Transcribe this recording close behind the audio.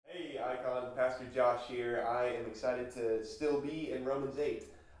Icon. Pastor Josh here. I am excited to still be in Romans 8.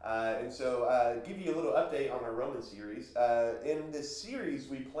 Give you a little update on our Romans series. In this series,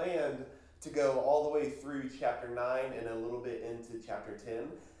 we planned to go all the way through chapter 9 and a little bit into chapter 10.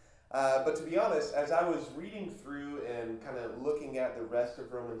 But to be honest, as I was reading through and kind of looking at the rest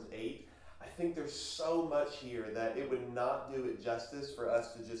of Romans 8, I think there's so much here that it would not do it justice for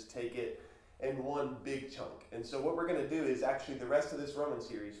us to just take it in one big chunk. And so what we're going to do is actually the rest of this Roman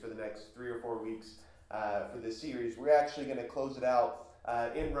series for the next 3 or 4 weeks for this series, we're actually going to close it out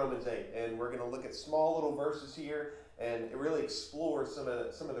in Romans 8. And we're going to look at small little verses here and really explore some of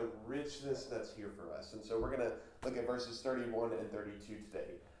the richness that's here for us. And so we're going to look at verses 31 and 32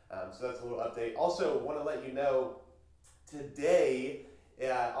 today. So that's a little update. Also, want to let you know, today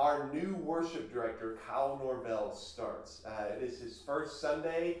our new worship director, Kyle Norvell, starts. It is his first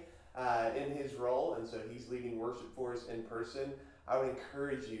Sunday in his role, and so he's leading worship for us in person. I would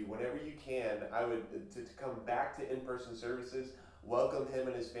encourage you, whenever you can, to come back to in-person services. Welcome him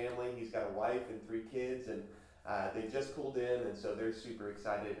and his family. He's got a wife and 3 kids, and they just pulled in, and so they're super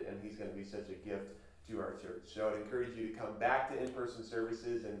excited, and he's going to be such a gift to our church. So I would encourage you to come back to in-person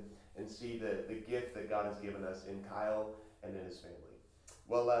services and see the gift that God has given us in Kyle and in his family.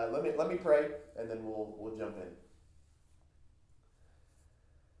 Well, let me pray, and then we'll jump in.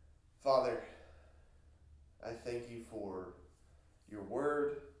 Father, I thank you for your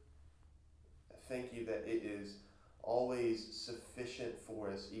word. I thank you that it is always sufficient for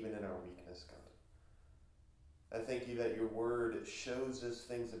us, even in our weakness, God. I thank you that your word shows us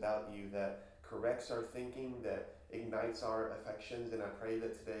things about you that corrects our thinking, that ignites our affections, and I pray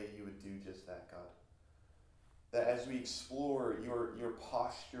that today you would do just that, God. That as we explore your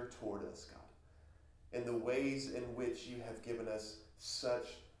posture toward us, God, and the ways in which you have given us such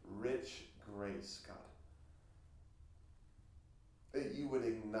rich grace, God, that you would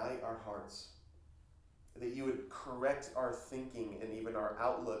ignite our hearts, that you would correct our thinking and even our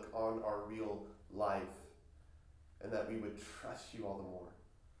outlook on our real life, and that we would trust you all the more.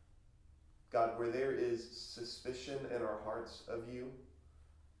 God, where there is suspicion in our hearts of you,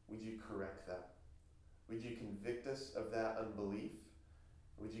 would you correct that? Would you convict us of that unbelief?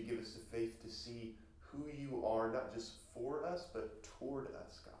 Would you give us the faith to see who you are, not just for us, but toward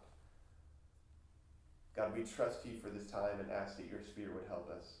us, God? God, we trust you for this time and ask that your Spirit would help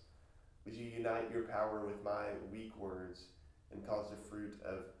us. Would you unite your power with my weak words and cause the fruit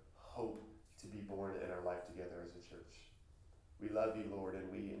of hope to be born in our life together as a church? We love you, Lord,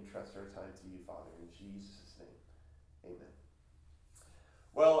 and we entrust our time to you, Father, in Jesus' name. Amen.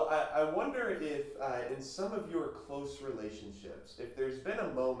 Well, I wonder if in some of your close relationships, if there's been a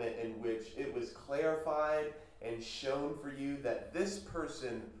moment in which it was clarified and shown for you that this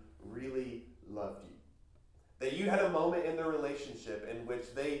person really loved you. That you had a moment in the relationship in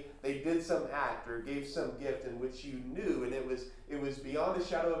which they did some act or gave some gift in which you knew, and it was beyond a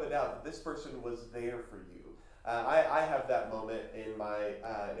shadow of a doubt that this person was there for you. I have that moment in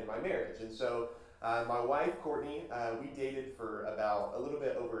my marriage, and so my wife Courtney, we dated for about a little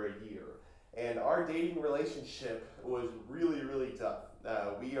bit over a year, and our dating relationship was really, really tough.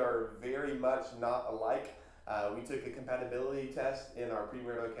 We are very much not alike. We took a compatibility test in our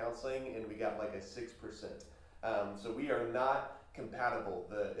premarital counseling, and we got like a 6%. So we are not compatible.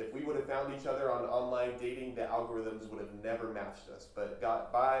 If we would have found each other on online dating, the algorithms would have never matched us. But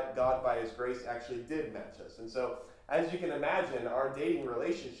God, by His grace, actually did match us. And so, as you can imagine, our dating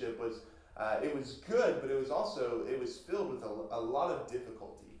relationship was it was good, but it was filled with a lot of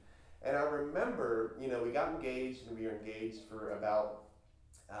difficulty. And I remember, we got engaged, and we were engaged for about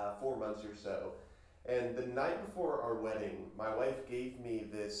 4 months or so. And the night before our wedding, my wife gave me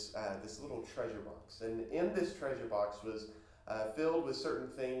this little treasure box, and in this treasure box was filled with certain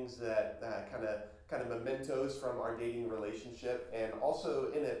things that kind of mementos from our dating relationship, and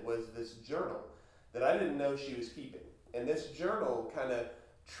also in it was this journal that I didn't know she was keeping. And this journal kind of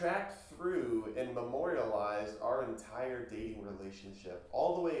tracked through and memorialized our entire dating relationship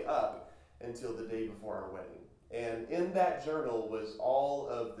all the way up until the day before our wedding. And in that journal was all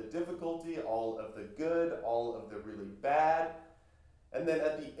of the difficulty, all of the good, all of the really bad. And then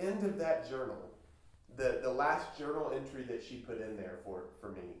at the end of that journal, the last journal entry that she put in there for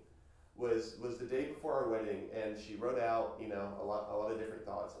me was the day before our wedding, and she wrote out, a lot of different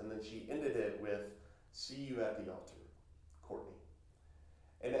thoughts, and then she ended it with, "See you at the altar, Courtney."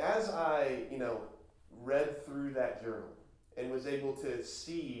 And as I, read through that journal and was able to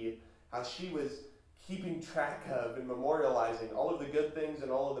see how she was keeping track of and memorializing all of the good things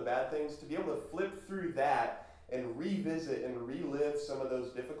and all of the bad things, to be able to flip through that and revisit and relive some of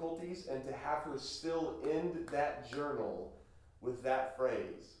those difficulties, and to have her still end that journal with that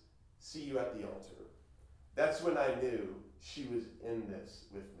phrase, see you at the altar. That's when I knew she was in this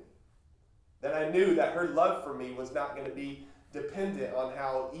with me. Then I knew that her love for me was not going to be dependent on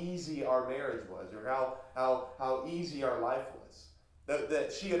how easy our marriage was or how easy our life was.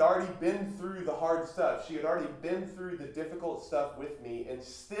 That she had already been through the hard stuff. She had already been through the difficult stuff with me. And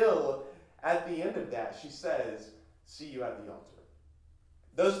still, at the end of that, she says, see you at the altar.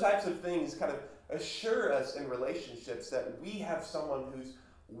 Those types of things kind of assure us in relationships that we have someone who's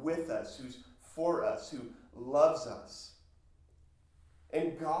with us, who's for us, who loves us.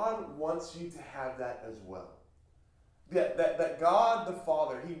 And God wants you to have that as well. That God the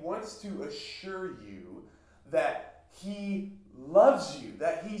Father, He wants to assure you that He loves you,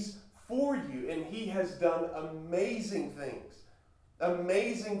 that He's for you, and He has done amazing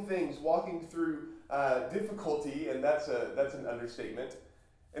things walking through difficulty, and that's an understatement,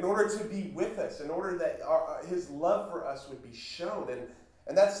 in order to be with us, in order that His love for us would be shown.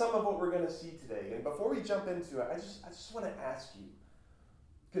 And that's some of what we're going to see today. And before we jump into it, I just want to ask you,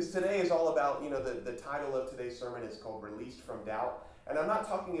 because today is all about, the title of today's sermon is called Released from Doubt. And I'm not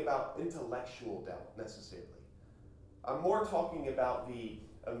talking about intellectual doubt necessarily. I'm more talking about the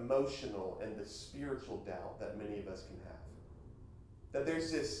emotional and the spiritual doubt that many of us can have. That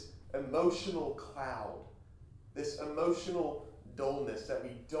there's this emotional cloud, this emotional dullness that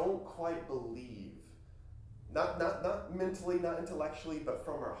we don't quite believe. Not mentally, not intellectually, but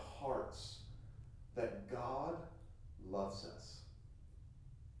from our hearts, that God loves us.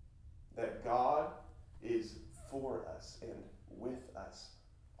 That God is for us and with us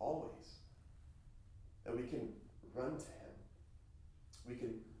always. That we can run to Him. We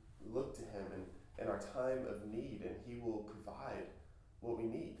can look to Him in our time of need, and He will provide what we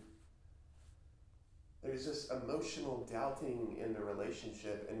need. There's this emotional doubting in the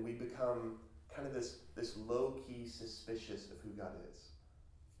relationship, and we become kind of this low-key suspicious of who God is.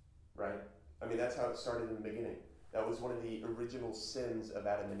 Right? I mean, that's how it started in the beginning. That was one of the original sins of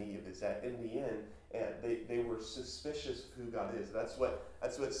Adam and Eve, is that in the end, they were suspicious of who God is. That's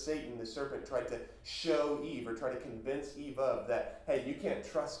what Satan, the serpent, tried to show Eve, or try to convince Eve of, that, hey, you can't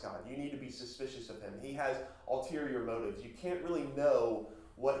trust God. You need to be suspicious of Him. He has ulterior motives. You can't really know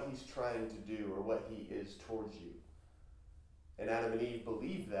what He's trying to do or what He is towards you. And Adam and Eve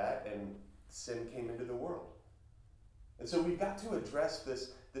believed that, and sin came into the world. And so we've got to address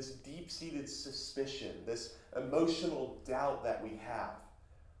this deep-seated suspicion, this emotional doubt that we have.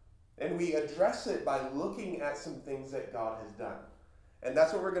 And we address it by looking at some things that God has done. And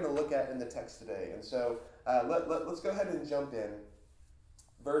that's what we're going to look at in the text today. And so let's go ahead and jump in.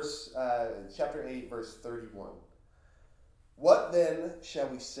 Chapter 8, verse 31. What then shall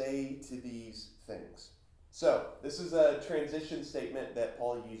we say to these things? So this is a transition statement that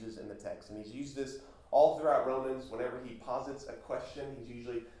Paul uses in the text. And he's used this all throughout Romans. Whenever he posits a question, he's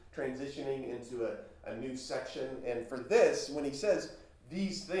usually transitioning into a new section. And for this, when he says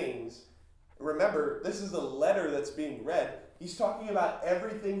these things, remember, this is a letter that's being read. He's talking about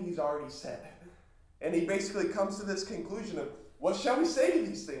everything he's already said. And he basically comes to this conclusion of, what shall we say to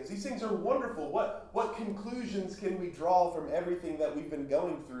these things? These things are wonderful. What conclusions can we draw from everything that we've been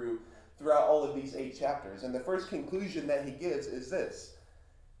going throughout all of these 8 chapters? And the first conclusion that he gives is this: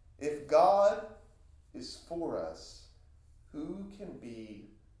 if God is for us, who can be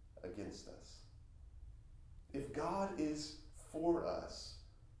against us? If God is for us,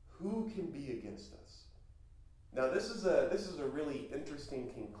 who can be against us? Now, this is a really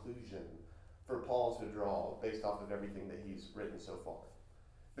interesting conclusion for Paul to draw based off of everything that he's written so far.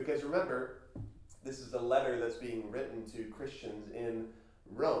 Because remember, this is a letter that's being written to Christians in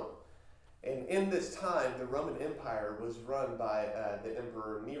Rome. And in this time, the Roman Empire was run by the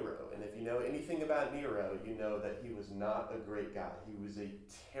Emperor Nero. And if you know anything about Nero, you know that he was not a great guy. He was a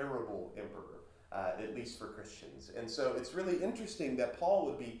terrible emperor, at least for Christians. And so it's really interesting that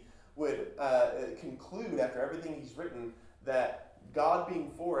Paul would conclude, after everything he's written, that God being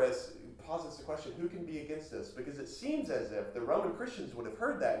for us posits the question, who can be against us? Because it seems as if the Roman Christians would have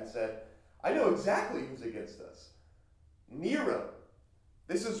heard that and said, I know exactly who's against us. Nero.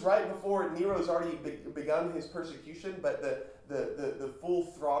 This is right before Nero's already begun his persecution, but the full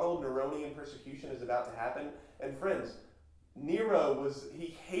throttle Neronian persecution is about to happen. And friends, Nero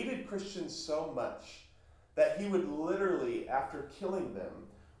he hated Christians so much that he would literally, after killing them,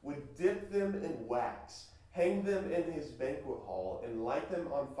 would dip them in wax, hang them in his banquet hall, and light them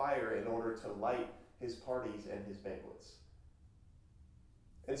on fire in order to light his parties and his banquets.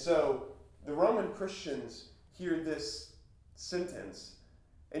 And so the Roman Christians hear this sentence,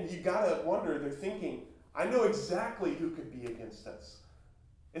 and you gotta wonder, they're thinking, I know exactly who could be against us.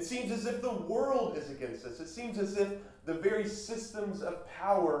 It seems as if the world is against us. It seems as if the very systems of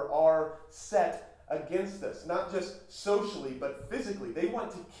power are set against us, not just socially, but physically. They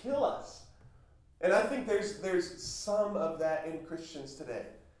want to kill us. And I think there's some of that in Christians today,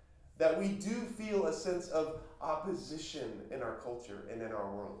 that we do feel a sense of opposition in our culture and in our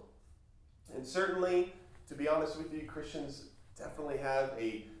world. And certainly, to be honest with you, Christians definitely have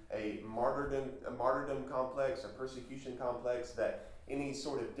a martyrdom complex, a persecution complex, that any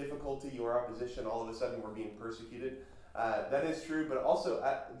sort of difficulty or opposition, all of a sudden we're being persecuted. That is true, but also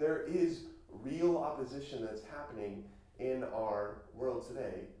there is real opposition that's happening in our world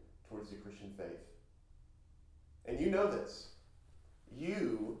today towards the Christian faith. And you know this.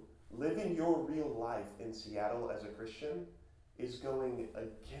 You living your real life in Seattle as a Christian is going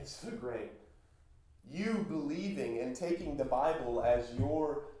against the grain. You believing and taking the Bible as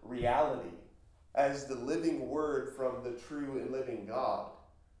your reality, as the living word from the true and living God,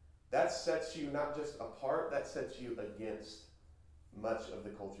 that sets you not just apart, that sets you against much of the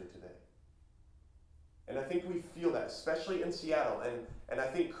culture today. And I think we feel that, especially in Seattle. And I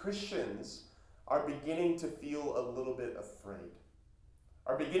think Christians are beginning to feel a little bit afraid,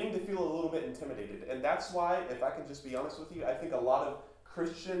 are beginning to feel a little bit intimidated. And that's why, if I can just be honest with you, I think a lot of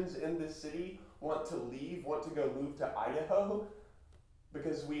Christians in this city want to leave, want to go move to Idaho,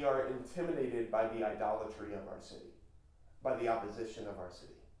 because we are intimidated by the idolatry of our city, by the opposition of our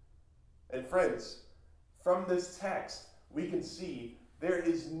city. And friends, from this text, we can see there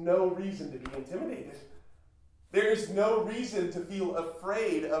is no reason to be intimidated. There is no reason to feel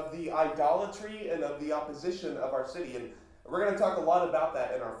afraid of the idolatry and of the opposition of our city. And we're going to talk a lot about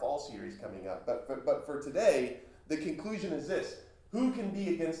that in our fall series coming up. But for today, the conclusion is this: who can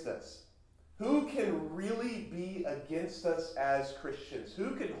be against us? Who can really be against us as Christians?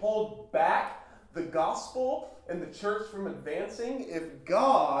 Who can hold back the gospel and the church from advancing if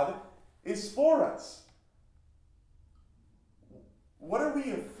God is for us? What are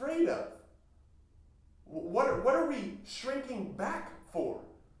we afraid of? What are we shrinking back for?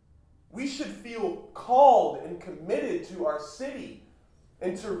 We should feel called and committed to our city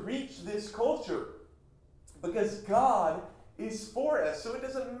and to reach this culture because God is for us. So it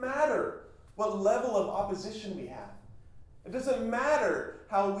doesn't matter what level of opposition we have. It doesn't matter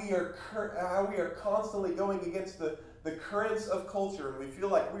how we are constantly going against the currents of culture and we feel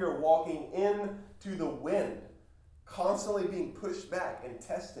like we are walking into the wind, constantly being pushed back and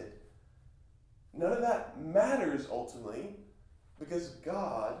tested. None of that matters ultimately because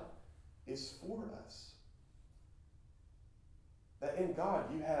God is for us. That in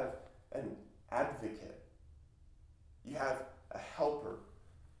God you have an advocate. You have a helper.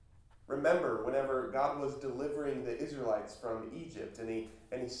 Remember, whenever God was delivering the Israelites from Egypt, and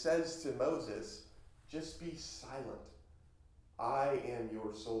he says to Moses, just be silent. I am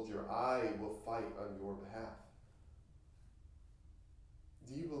your soldier. I will fight on your behalf.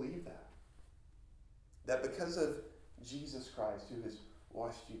 Do you believe that? That because of Jesus Christ, who has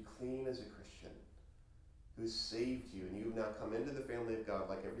washed you clean as a Christian, who has saved you, and you've now come into the family of God,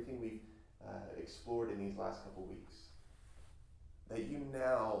 like everything we've explored in these last couple weeks, that you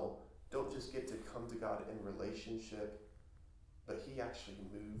now don't just get to come to God in relationship, but he actually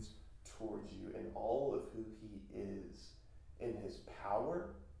moves towards you in all of who he is, in his power,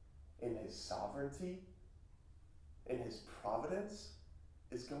 in his sovereignty, in his providence,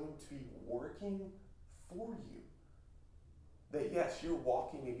 is going to be working for you. That yes, you're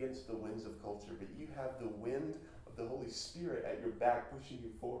walking against the winds of culture, but you have the wind of the Holy Spirit at your back pushing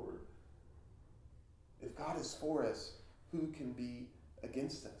you forward. If God is for us, who can be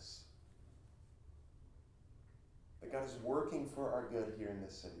against us? That God is working for our good here in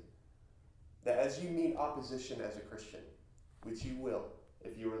this city. That as you meet opposition as a Christian, which you will,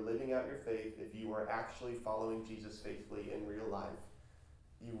 if you are living out your faith, if you are actually following Jesus faithfully in real life,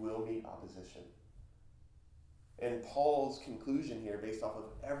 you will meet opposition. And Paul's conclusion here, based off of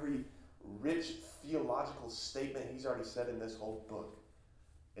every rich theological statement he's already said in this whole book,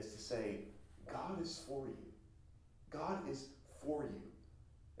 is to say, God is for you. God is for you.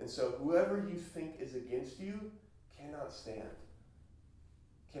 And so whoever you think is against you cannot stand.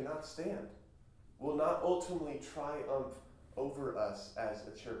 Cannot stand. Will not ultimately triumph over us as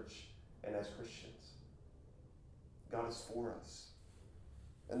a church and as Christians. God is for us.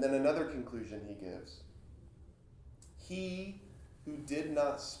 And then another conclusion he gives. He who did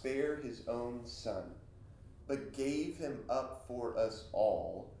not spare his own son, but gave him up for us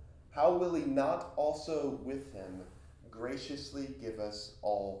all, how will he not also with him graciously give us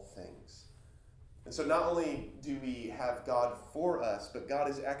all things? And so not only do we have God for us, but God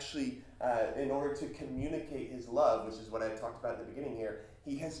is actually, in order to communicate his love, which is what I talked about in the beginning here,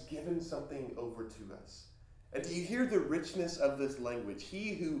 he has given something over to us. And do you hear the richness of this language?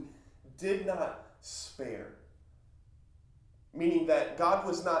 He who did not spare. Meaning that God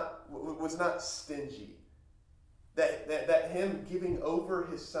was not stingy. That him giving over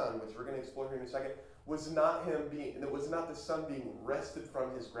his son, which we're going to explore here in a second, was not the son being wrested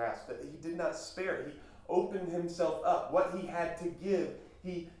from his grasp. That he did not spare. He opened himself up. What he had to give,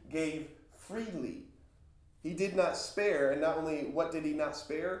 he gave freely. He did not spare, and not only what did he not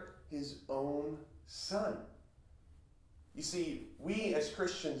spare? His own son. You see, we as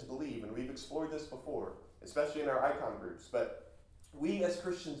Christians believe, and we've explored this before, especially in our icon groups, but we as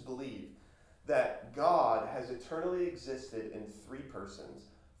Christians believe that God has eternally existed in three persons,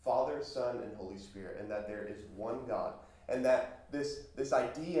 Father, Son, and Holy Spirit, and that there is one God, and that this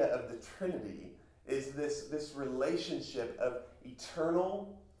idea of the Trinity is this relationship of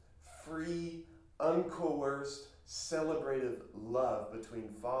eternal, free, uncoerced, celebrative love between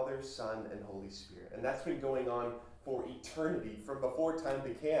Father, Son, and Holy Spirit. And that's been going on for eternity, from before time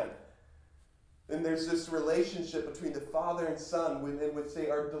began. And there's this relationship between the Father and Son in which they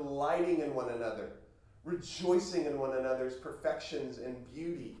are delighting in one another, rejoicing in one another's perfections and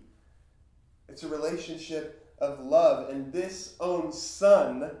beauty. It's a relationship of love, and this own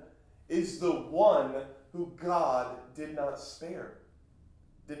Son is the one who God did not spare,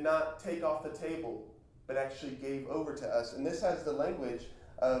 did not take off the table, but actually gave over to us. And this has the language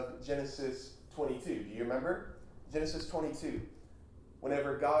of Genesis 22. Do you remember? Genesis 22.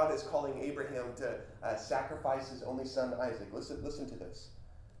 Whenever God is calling Abraham to sacrifice his only son Isaac. Listen to this.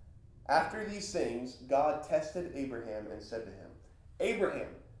 After these things, God tested Abraham and said to him, Abraham.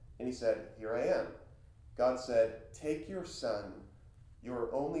 And he said, Here I am. God said, Take your son, your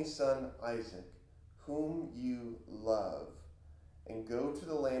only son Isaac, whom you love, and go to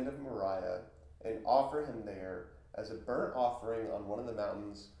the land of Moriah and offer him there as a burnt offering on one of the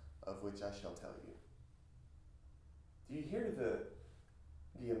mountains of which I shall tell you. Do you hear the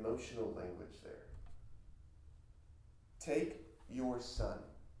emotional language there? Take your son.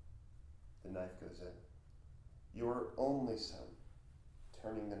 The knife goes in. Your only son,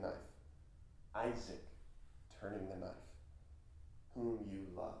 turning the knife. Isaac, turning the knife. Whom you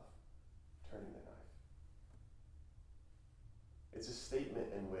love, turning the knife. It's a statement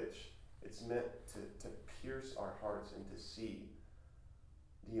in which it's meant to pierce our hearts and to see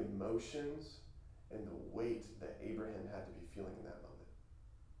the emotions and the weight that Abraham had to be feeling in that moment.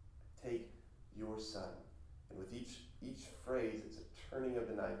 Take your son. And with each phrase, it's a turning of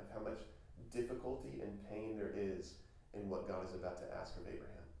the knife of how much difficulty and pain there is in what God is about to ask of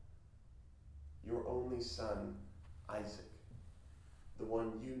Abraham. Your only son, Isaac, the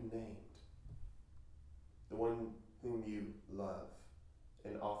one you named, the one whom you love,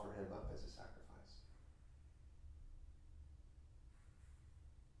 and offer him up as a sacrifice.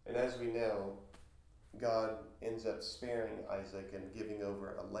 And as we know, God ends up sparing Isaac and giving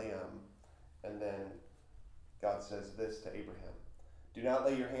over a lamb. And then God says this to Abraham, Do not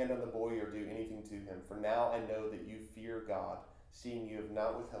lay your hand on the boy or do anything to him, for now I know that you fear God, seeing you have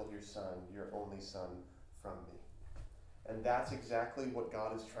not withheld your son, your only son, from me. And that's exactly what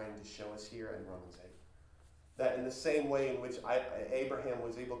God is trying to show us here in Romans 8. That in the same way in which Abraham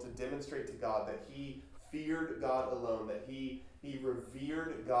was able to demonstrate to God that he feared God alone, that he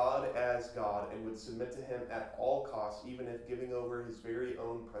revered God as God and would submit to him at all costs, even if giving over his very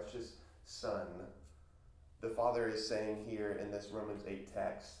own precious son. The Father is saying here in this Romans 8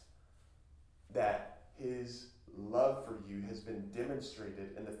 text that his love for you has been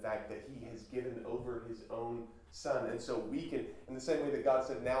demonstrated in the fact that he has given over his own son. And so we can, in the same way that God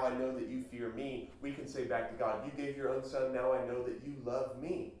said, now I know that you fear me, we can say back to God, you gave your own son, now I know that you love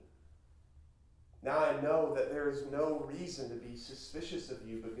me. Now I know that there is no reason to be suspicious of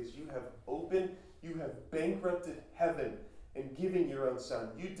you because you have bankrupted heaven in giving your own son.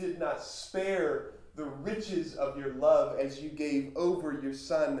 You did not spare the riches of your love as you gave over your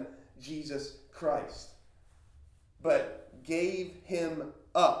son, Jesus Christ, but gave him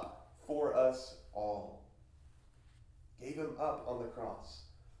up for us all. Gave him up on the cross.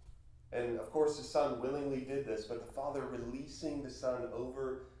 And of course the son willingly did this, but the Father releasing the son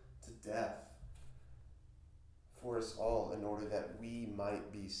over to death for us all in order that we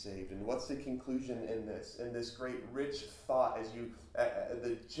might be saved. And what's the conclusion in this? In this great rich thought as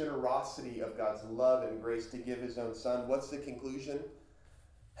the generosity of God's love and grace to give his own son, what's the conclusion?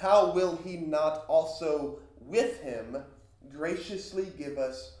 How will he not also with him graciously give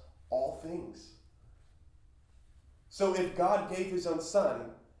us all things? So if God gave his own son,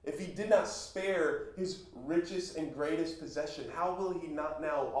 if he did not spare his richest and greatest possession, how will he not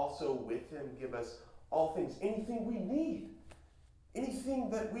now also with him give us all things, anything we need? anything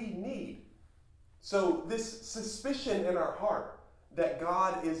that we need. So this suspicion in our heart that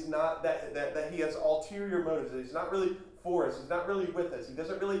God is not, that he has ulterior motives, that he's not really for us, he's not really with us, he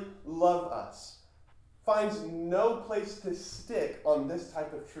doesn't really love us, finds no place to stick on this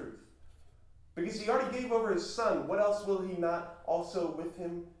type of truth. Because he already gave over his son, what else will he not also with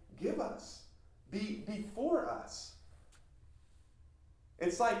him give us? Be for us.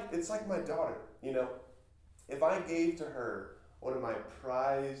 It's like my daughter, you know. If I gave to her one of my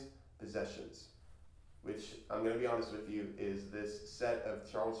prized possessions, which I'm going to be honest with you, is this set of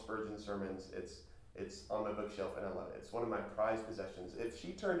Charles Spurgeon sermons. It's on my bookshelf and I love it. It's one of my prized possessions. If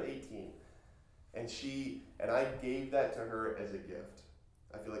she turned 18 and I gave that to her as a gift,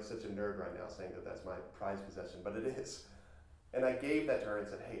 I feel like such a nerd right now saying that that's my prized possession, but it is. And I gave that to her and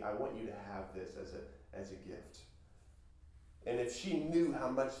said, hey, I want you to have this as a gift. And if she knew how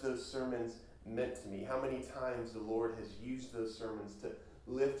much those sermons meant to me, how many times the Lord has used those sermons to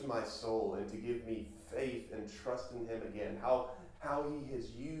lift my soul and to give me faith and trust in him again, how he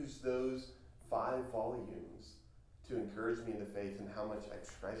has used those 5 volumes to encourage me in the faith and how much I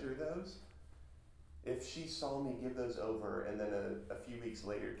treasure those. If she saw me give those over and then a few weeks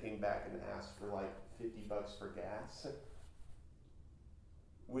later came back and asked for like $50 for gas,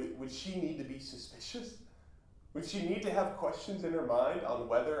 would she need to be suspicious? Would she need to have questions in her mind on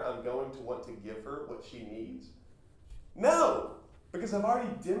whether I'm going to want to give her what she needs? No, because I've already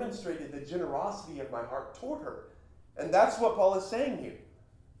demonstrated the generosity of my heart toward her. And that's what Paul is saying here,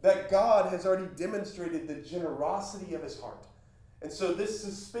 that God has already demonstrated the generosity of his heart. And so this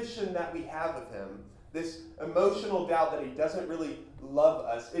suspicion that we have of him, this emotional doubt that he doesn't really love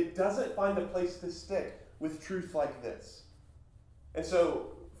us, it doesn't find a place to stick with truth like this. And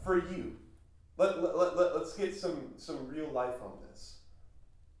so for you, let's get some real life on this.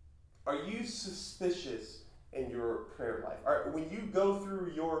 Are you suspicious in your prayer life? When you go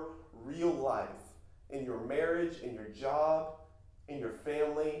through your real life, in your marriage, in your job, in your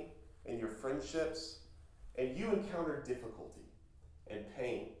family, in your friendships, and you encounter difficulty and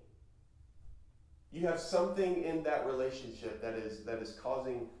pain, you have something in that relationship that is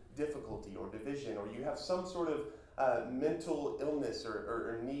causing difficulty or division, or you have some sort of mental illness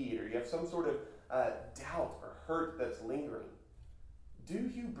or need, or you have some sort of doubt or hurt that's lingering, do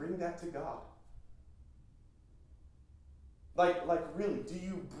you bring that to God? Like really, do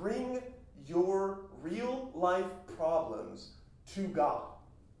you bring your real life problems to God?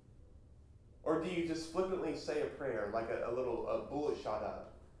 Or do you just flippantly say a prayer, like a little bullet shot up?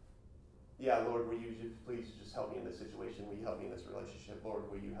 Yeah, Lord, will you please just help me in this situation? Will you help me in this relationship? Lord,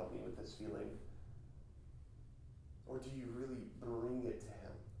 will you help me with this feeling? Or do you really bring it to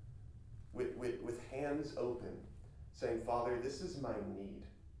him with hands open, saying, Father, this is my need.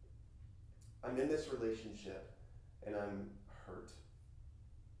 I'm in this relationship and I'm hurt.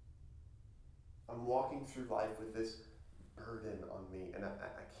 I'm walking through life with this burden on me and I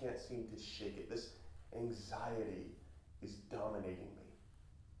can't seem to shake it. This anxiety is dominating me.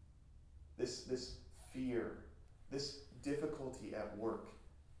 This fear, this difficulty at work,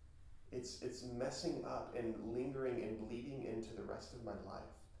 it's messing up and lingering and bleeding into the rest of my life.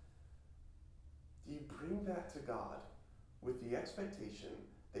 Do you bring that to God with the expectation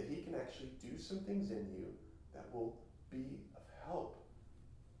that he can actually do some things in you that will be of help?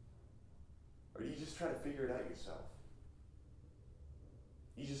 Or do you just try to figure it out yourself?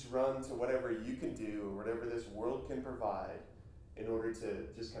 You just run to whatever you can do or whatever this world can provide in order to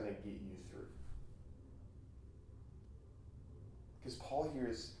just kind of get you through. Because Paul here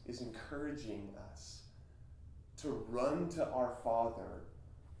is encouraging us to run to our Father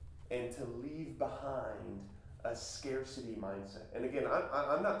and to leave behind a scarcity mindset. And again,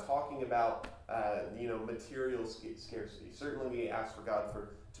 I'm not talking about material scarcity. Certainly we ask for God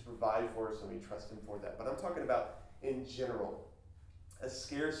to provide for us and we trust him for that. But I'm talking about in general, a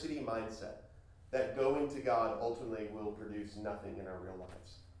scarcity mindset that going to God ultimately will produce nothing in our real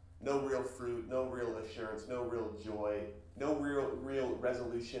lives. No real fruit, no real assurance, no real joy, no real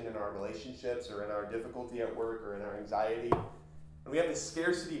resolution in our relationships or in our difficulty at work or in our anxiety. And we have this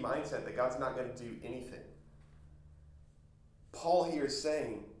scarcity mindset that God's not going to do anything. Paul here is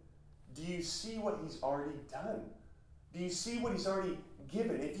saying, do you see what he's already done? Do you see what he's already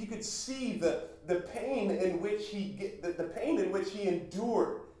given? If you could see the pain in which he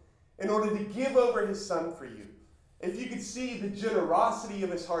endured in order to give over his son for you, if you could see the generosity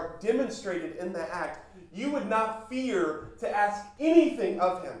of his heart demonstrated in the act, you would not fear to ask anything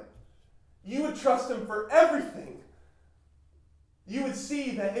of him. You would trust him for everything. You would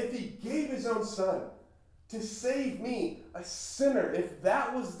see that if he gave his own son to save me, a sinner, if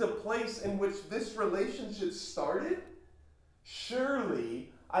that was the place in which this relationship started,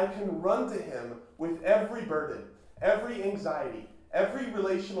 Surely I can run to him with every burden, every anxiety, every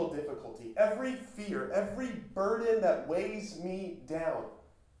relational difficulty, every fear, every burden that weighs me down.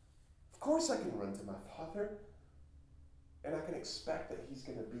 Of course I can run to my Father, and I can expect that he's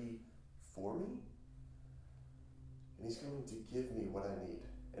going to be for me, and he's going to give me what I need.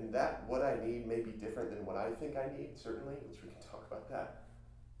 And that what I need may be different than what I think I need, certainly, which we can talk about that.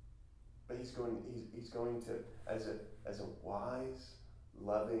 But he's going to, as a wise,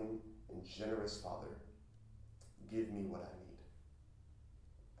 loving, and generous Father, give me what I need.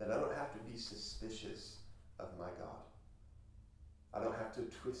 That I don't have to be suspicious of my God. I don't have to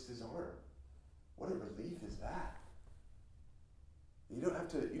twist his arm. What a relief is that? You don't have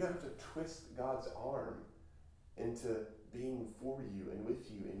to twist God's arm into being for you and with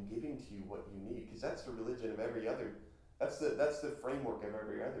you and giving to you what you need, because that's the religion of every other. That's the framework of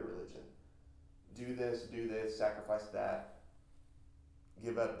every other religion. Do this, sacrifice that,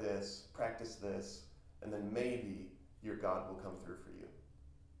 give up this, practice this, and then maybe your God will come through for you.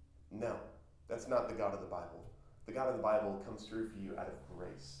 No, that's not the God of the Bible. The God of the Bible comes through for you out of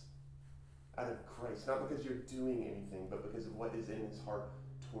grace. Out of grace, not because you're doing anything, but because of what is in his heart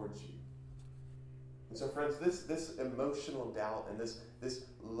towards you. And so, friends, this emotional doubt and this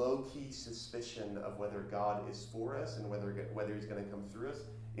low-key suspicion of whether God is for us and whether he's going to come through us,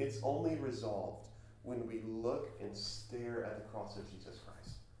 it's only resolved when we look and stare at the cross of Jesus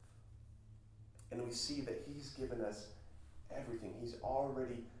Christ. And we see that he's given us everything. He's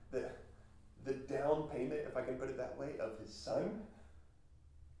already, the down payment, if I can put it that way, of his Son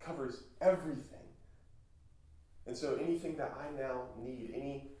covers everything. And so anything that I now need,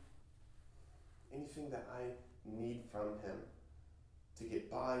 anything that I need from him to get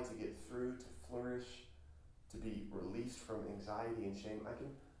by, to get through, to flourish, to be released from anxiety and shame,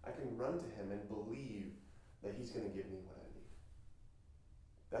 I can run to him and believe that he's going to give me what I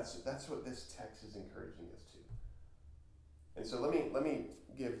need. That's what this text is encouraging us to. And so let me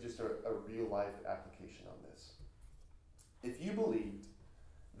give just a real life application on this. If you believed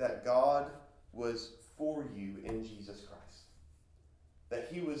that God was for you in Jesus Christ, that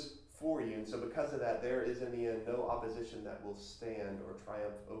he was for you, and so because of that, there is in the end no opposition that will stand or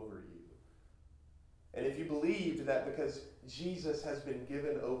triumph over you. And if you believed that because Jesus has been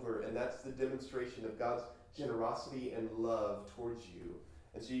given over, and that's the demonstration of God's generosity and love towards you,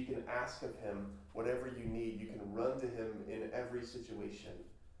 and so you can ask of him whatever you need, you can run to him in every situation,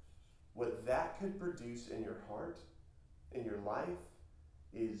 what that could produce in your heart, in your life,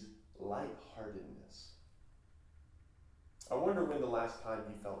 is lightheartedness. I wonder when the last time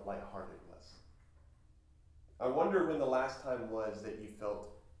you felt lighthearted was. I wonder when the last time was that you felt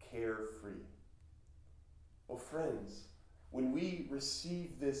carefree. Well, friends, when we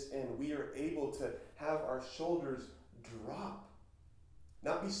receive this in, we are able to have our shoulders drop,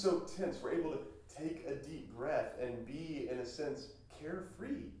 not be so tense. We're able to take a deep breath and be, in a sense,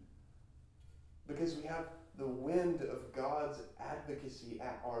 carefree, because we have the wind of God's advocacy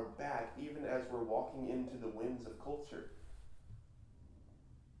at our back, even as we're walking into the winds of culture.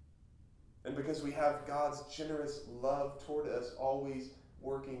 And because we have God's generous love toward us always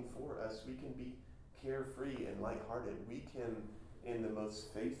working for us, we can be carefree and lighthearted. We can, in the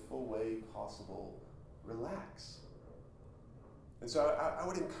most faithful way possible, relax. And so I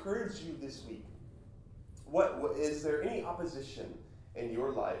would encourage you this week, what is there any opposition in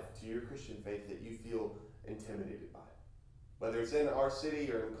your life to your Christian faith that you feel intimidated by? Whether it's in our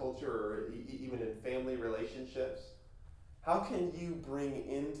city or in culture or even in family relationships, how can you bring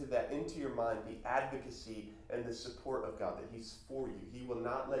into your mind the advocacy and the support of God, that he's for you? He will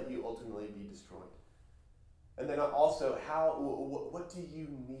not let you ultimately be destroyed. And then also, what do you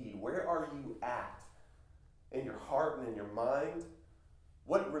need? Where are you at in your heart and in your mind?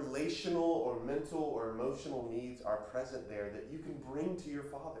 What relational or mental or emotional needs are present there that you can bring to your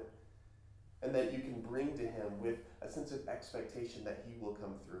Father, and that you can bring to him with a sense of expectation that he will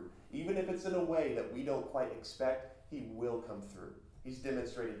come through? Even if it's in a way that we don't quite expect, he will come through. He's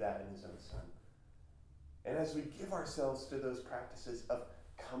demonstrated that in his own Son. And as we give ourselves to those practices of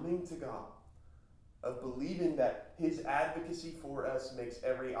coming to God, of believing that his advocacy for us makes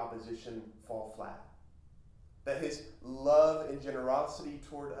every opposition fall flat, that his love and generosity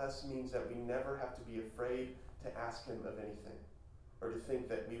toward us means that we never have to be afraid to ask him of anything, or to think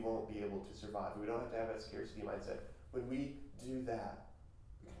that we won't be able to survive. We don't have to have that scarcity mindset. When we do that,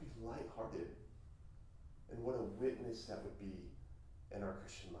 we can be lighthearted. And what a witness that would be in our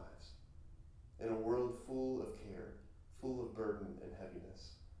Christian lives. In a world full of care, full of burden and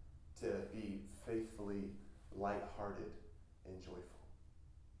heaviness, to be faithfully lighthearted and joyful.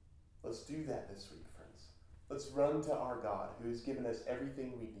 Let's do that this week, friends. Let's run to our God who has given us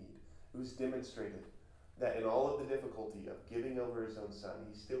everything we need, who has demonstrated that in all of the difficulty of giving over his own son,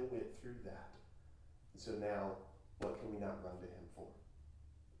 he still went through that. And so now, what can we not run to him for?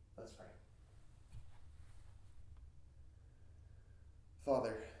 Let's pray.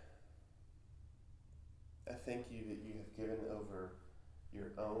 Father, I thank you that you have given over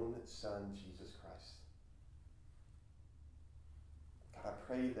your own Son, Jesus Christ. God, I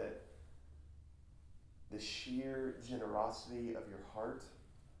pray that the sheer generosity of your heart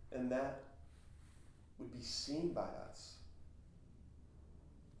and that would be seen by us.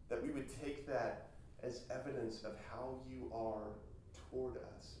 That we would take that as evidence of how you are toward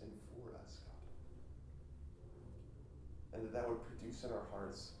us and for us, God. And that would produce in our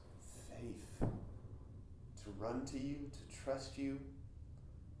hearts faith to run to you, to trust you.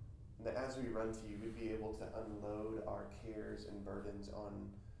 And that as we run to you, we'd be able to unload our cares and burdens on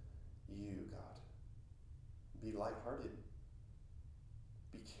you, God. Be lighthearted.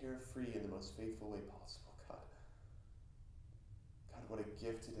 Be carefree in the most faithful way possible, God. God, what a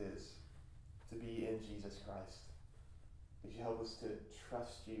gift it is to be in Jesus Christ. Would you help us to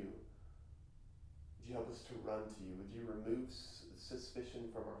trust you? Would you help us to run to you? Would you remove suspicion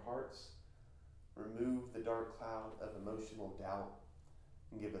from our hearts? Remove the dark cloud of emotional doubt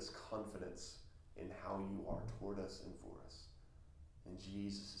and give us confidence in how you are toward us and for us. In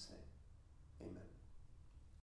Jesus' name, amen.